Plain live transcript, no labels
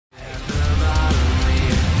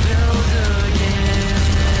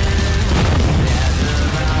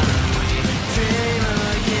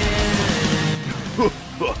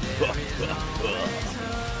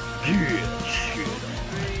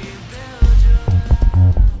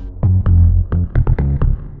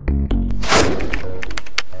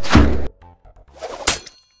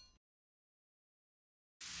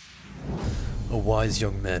wise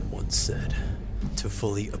young man once said, to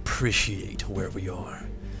fully appreciate where we are,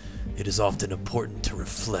 it is often important to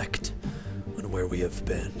reflect on where we have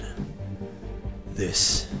been.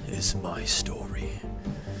 This is my story.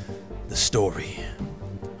 The story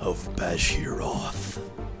of Bajheeroth.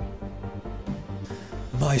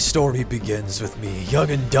 My story begins with me,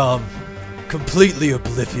 young and dumb, completely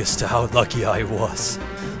oblivious to how lucky I was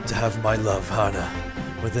to have my love, Hannah,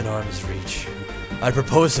 within arm's reach. I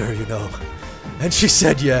proposed to her, you know, and she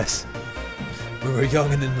said yes. We were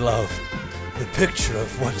young and in love, the picture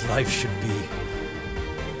of what life should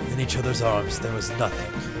be. In each other's arms, there was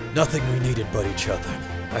nothing we needed but each other.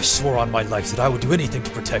 I swore on my life that I would do anything to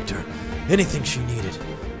protect her, anything she needed.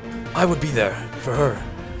 I would be there for her.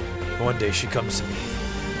 One day she comes to me,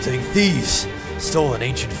 saying thieves stole an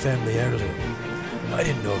ancient family heirloom. I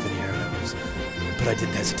didn't know of any heirlooms, but I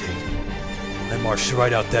didn't hesitate. I marched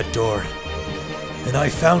right out that door, and I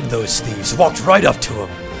found those thieves, walked right up to them,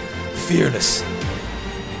 fearless,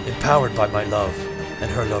 empowered by my love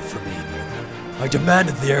and her love for me. I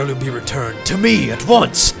demanded the heirloom be returned to me at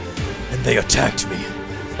once, and they attacked me.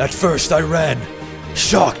 At first I ran,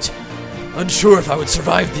 shocked, unsure if I would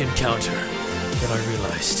survive the encounter. Then I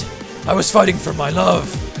realized I was fighting for my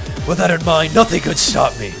love. With that in mind, nothing could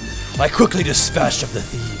stop me. I quickly dispatched of the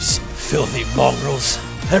thieves. Filthy mongrels.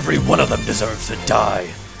 Every one of them deserves to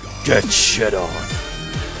die. Get shit on.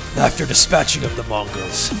 After dispatching of the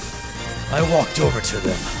mongrels, I walked over to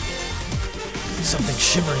them. Something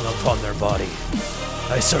shimmering upon their body.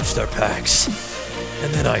 I searched their packs,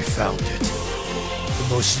 and then I found it. The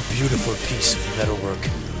most beautiful piece of metalwork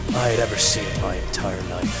I had ever seen in my entire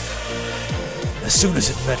life. As soon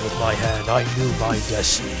as it met with my hand, I knew my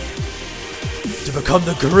destiny. To become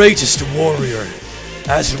the greatest warrior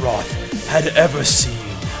Azeroth had ever seen.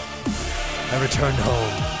 I returned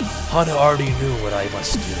home. Hana already knew what I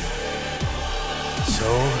must do. So,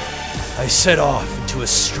 I set off into a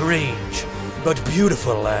strange but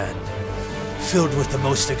beautiful land, filled with the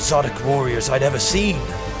most exotic warriors I'd ever seen.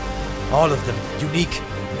 All of them unique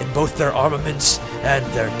in both their armaments and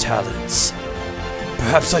their talents.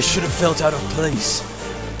 Perhaps I should have felt out of place,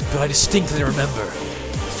 but I distinctly remember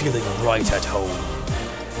feeling right at home.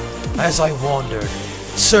 As I wandered,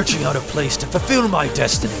 searching out a place to fulfill my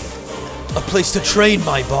destiny, a place to train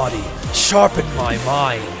my body, sharpen my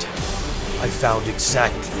mind, I found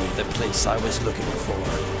exactly the place I was looking for.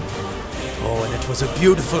 Oh, and it was a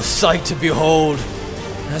beautiful sight to behold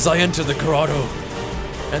as I entered the grotto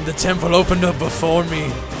and the temple opened up before me.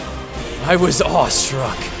 I was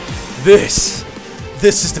awestruck. This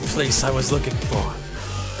is the place I was looking for.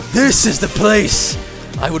 This is the place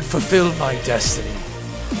I would fulfill my destiny.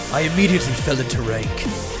 I immediately fell into rank,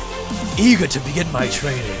 eager to begin my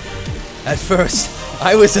training. At first,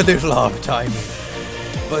 I was a little off timing,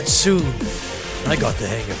 but soon I got the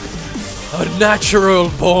hang of it. A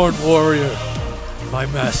natural-born warrior, my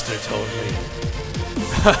master told me.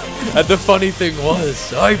 And the funny thing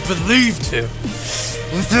was, I believed him.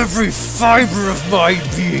 With every fiber of my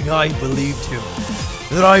being, I believed him.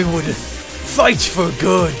 That I would fight for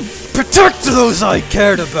good, protect those I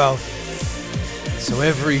cared about. So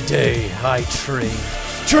every day I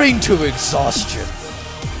trained to exhaustion.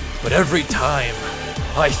 But every time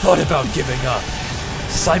I thought about giving up,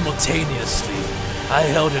 simultaneously I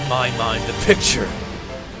held in my mind the picture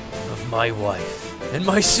of my wife and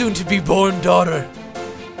my soon-to-be-born daughter.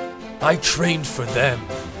 I trained for them.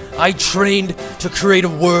 I trained to create a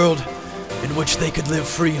world in which they could live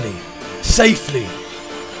freely, safely,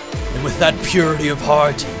 and with that purity of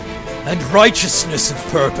heart and righteousness of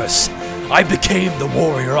purpose, I became the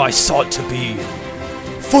warrior I sought to be,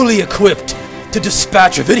 fully equipped to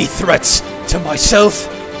dispatch of any threats to myself,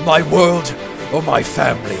 my world, or my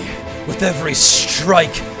family. With every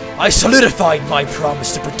strike, I solidified my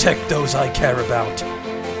promise to protect those I care about.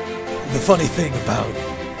 The funny thing about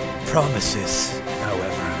promises,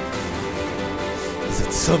 however, is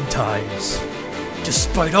that sometimes,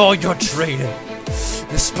 despite all your training,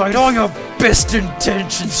 despite all your best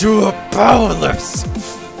intentions, you are powerless.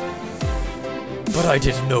 But I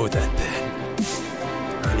didn't know that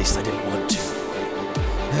then. Or at least I didn't want to.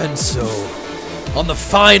 And so, on the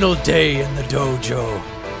final day in the dojo,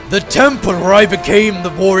 the temple where I became the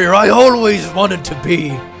warrior I always wanted to be,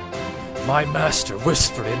 my master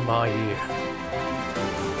whispered in my ear,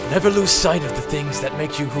 "Never lose sight of the things that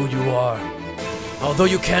make you who you are. Although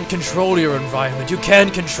you can't control your environment, you can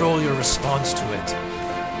control your response to it.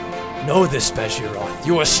 Know this, Bajheeroth.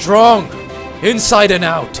 You are strong, inside and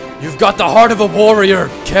out. You've got the heart of a warrior.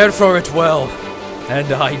 Care for it well."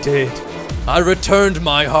 And I did. I returned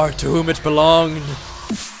my heart to whom it belonged,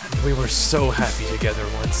 and we were so happy together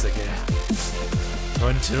once again.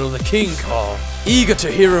 until the king called, eager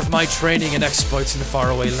to hear of my training and exploits in the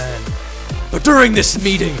faraway land. But during this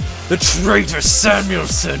meeting, the traitor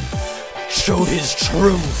Samuelson showed his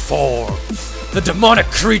true form. The demonic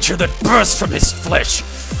creature that burst from his flesh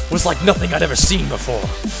was like nothing I'd ever seen before.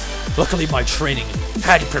 Luckily, my training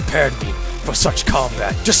had prepared me for such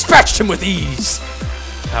combat, dispatched him with ease.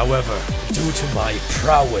 However, due to my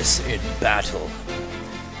prowess in battle,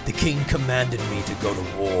 the king commanded me to go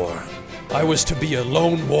to war. I was to be a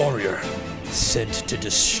lone warrior, sent to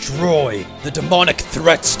destroy the demonic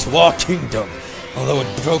threats to our kingdom. Although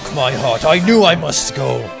it broke my heart, I knew I must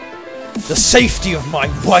go. The safety of my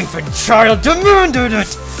wife and child demanded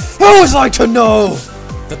it! How was I to know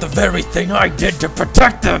that the very thing I did to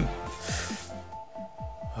protect them?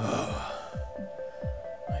 Oh,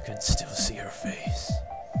 I can still see her face.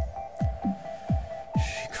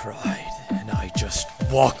 She cried, and I just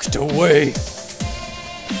walked away.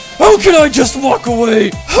 How can I just walk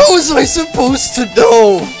away? How was I supposed to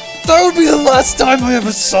know? That would be the last time I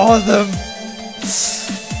ever saw them.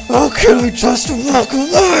 How can I just walk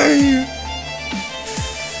away?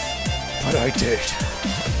 But I did.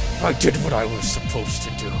 I did what I was supposed to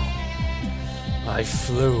do. I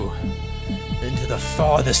flew into the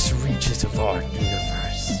farthest reaches of our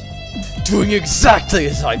universe, doing exactly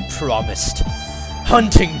as I promised,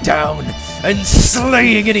 hunting down and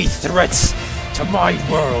slaying any threats to my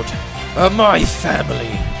world, or my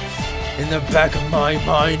family. In the back of my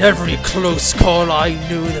mind, every close call, I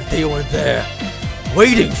knew that they were there,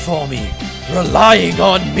 waiting for me, relying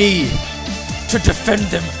on me to defend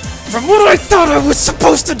them from what I thought I was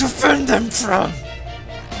supposed to defend them from.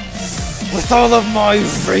 With all of my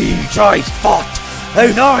rage, I fought,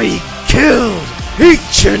 and I killed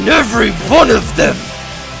each and every one of them,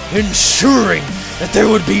 ensuring that there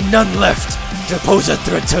would be none left to pose a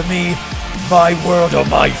threat to me, my world, or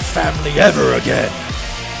my family ever again.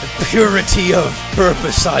 The purity of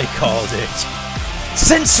purpose, I called it.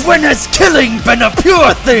 Since when has killing been a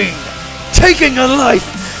pure thing? Taking a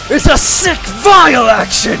life is a sick, vile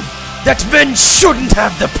action that men shouldn't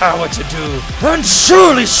have the power to do, and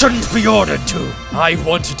surely shouldn't be ordered to. I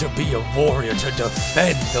wanted to be a warrior to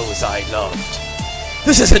defend those I loved.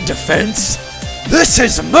 This isn't defense. This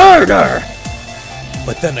is murder!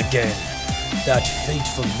 But then again, that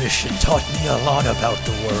fateful mission taught me a lot about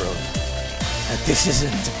the world. And this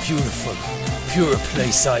isn't the beautiful, pure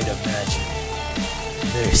place I'd imagined.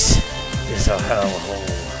 This is a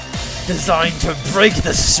hellhole, designed to break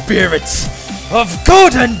the spirits of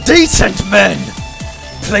good and decent men,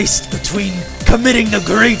 placed between committing the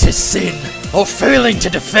greatest sin or failing to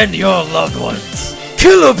defend your loved ones.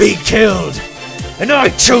 Kill or be killed, and I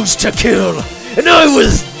chose to kill, and I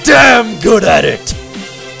was damn good at it.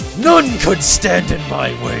 None could stand in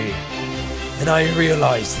my way, and I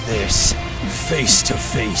realized this face to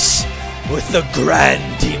face with the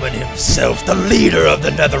Grand Demon himself, the leader of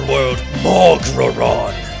the Netherworld,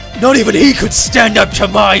 Morgroron. Not even he could stand up to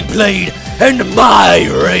my blade and my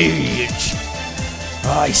rage.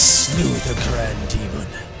 I slew the Grand Demon,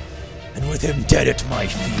 and with him dead at my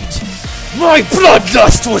feet, my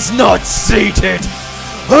bloodlust was not sated.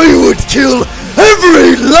 I would kill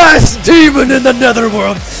every last demon in the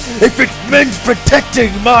Netherworld if it meant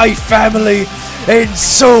protecting my family, and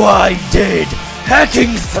so I did,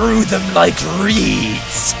 hacking through them like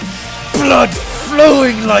reeds, blood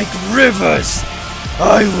flowing like rivers.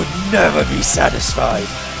 I would never be satisfied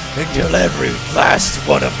until every last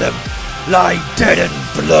one of them lie dead and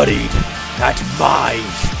bloodied at my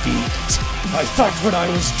feet. I thought what I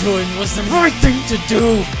was doing was the right thing to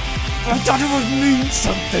do. I thought it would mean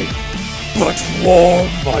something. But war,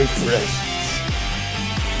 my friends,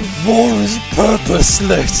 war is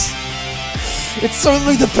purposeless. It's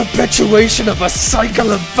only the perpetuation of a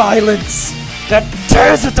cycle of violence that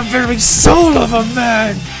tears at the very soul of a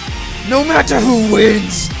man. No matter who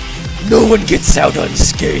wins, no one gets out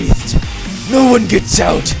unscathed. No one gets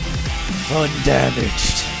out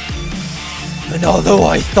undamaged. And although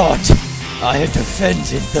I thought I had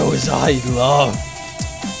defended those I loved,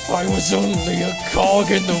 I was only a cog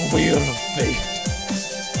in the wheel of fate.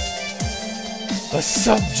 A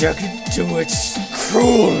subject to its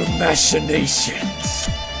cruel machinations.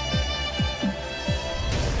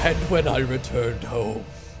 And when I returned home,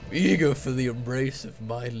 eager for the embrace of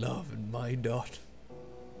my love and my daughter,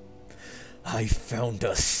 I found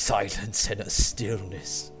a silence and a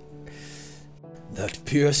stillness that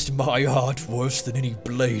pierced my heart worse than any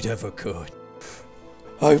blade ever could.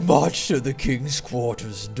 I marched to the king's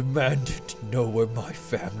quarters and demanded to know where my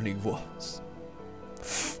family was.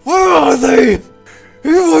 Where are they? He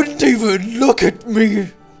wouldn't even look at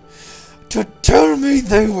me to tell me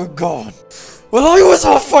they were gone. while I was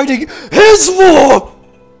off fighting his war!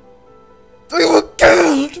 They were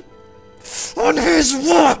killed on his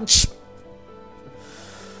watch!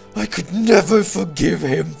 I could never forgive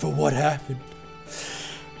him for what happened.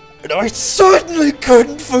 And I certainly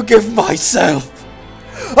couldn't forgive myself.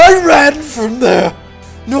 I ran from there,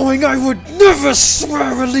 knowing I would never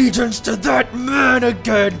swear allegiance to that man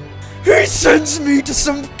again. He sends me to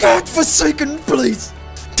some godforsaken place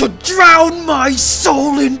to drown my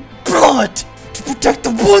soul in blood to protect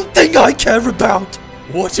the one thing I care about.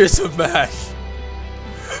 What is a man?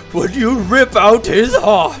 When you rip out his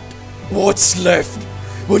heart, what's left?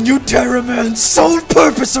 When you tear a man's sole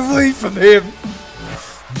purpose away from him?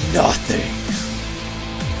 Nothing.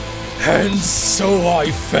 And so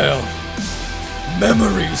I fell.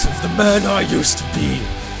 Memories of the man I used to be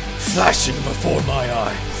flashing before my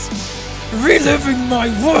eyes, reliving my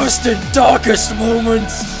worst and darkest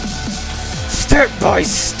moments, step by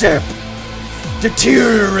step,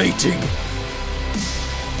 deteriorating,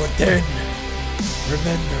 but then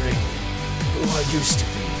remembering who I used to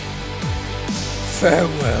be.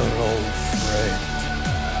 Farewell, old friend.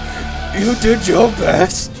 You did your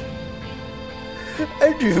best.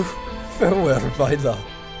 And you, farewell, my love.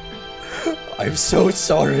 I'm so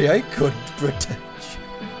sorry I couldn't protect you.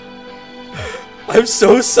 I'm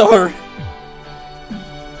so sorry.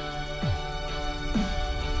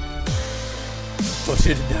 But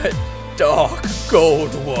in that dark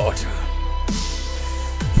cold water,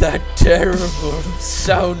 that terrible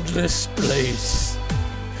soundless place,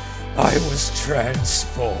 I was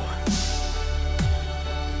transformed.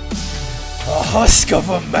 A husk of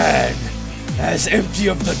a man, as empty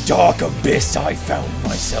of the dark abyss I found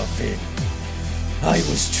myself in. I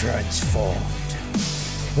was transformed.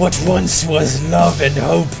 What once was love and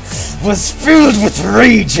hope was filled with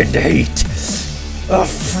rage and hate. A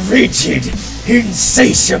frigid,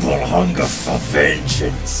 insatiable hunger for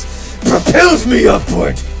vengeance propelled me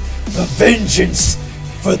upward. A vengeance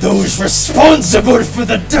for those responsible for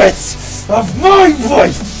the deaths of my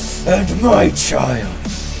wife and my child.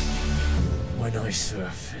 When I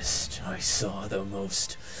surfaced, I saw the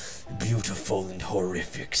most beautiful and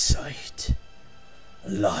horrific sight.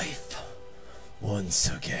 Life, once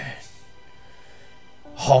again.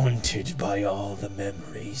 Haunted by all the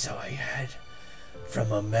memories I had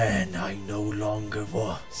from a man I no longer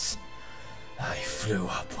was, I flew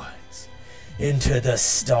upwards into the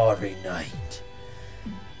starry night.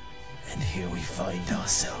 And here we find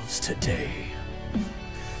ourselves today,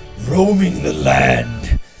 roaming the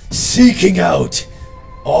land, seeking out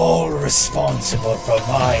all responsible for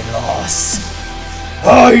my loss.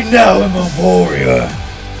 I now am a warrior,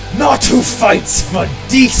 not who fights for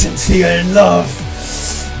decency and love,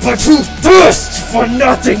 but who thirsts for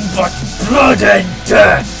nothing but blood and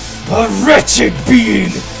death. A wretched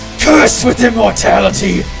being, cursed with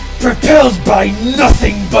immortality, propelled by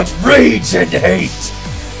nothing but rage and hate.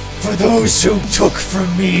 For those who took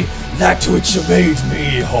from me that which made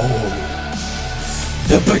me whole.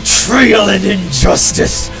 The betrayal and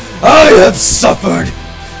injustice I have suffered,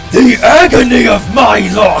 the agony of my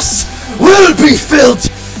loss, will be felt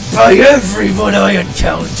by everyone I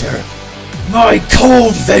encounter. My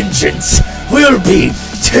cold vengeance will be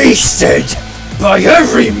tasted by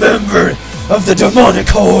every member of the demonic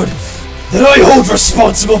horde that I hold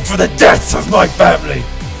responsible for the deaths of my family.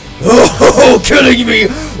 Oh, killing me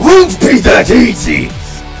won't be that easy.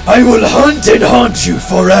 I will hunt and haunt you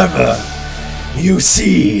forever. You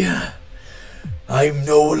see, I'm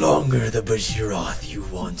no longer the Bajheeroth you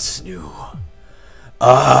once knew.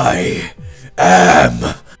 I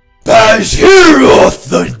am Bajheeroth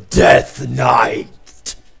the Death Knight.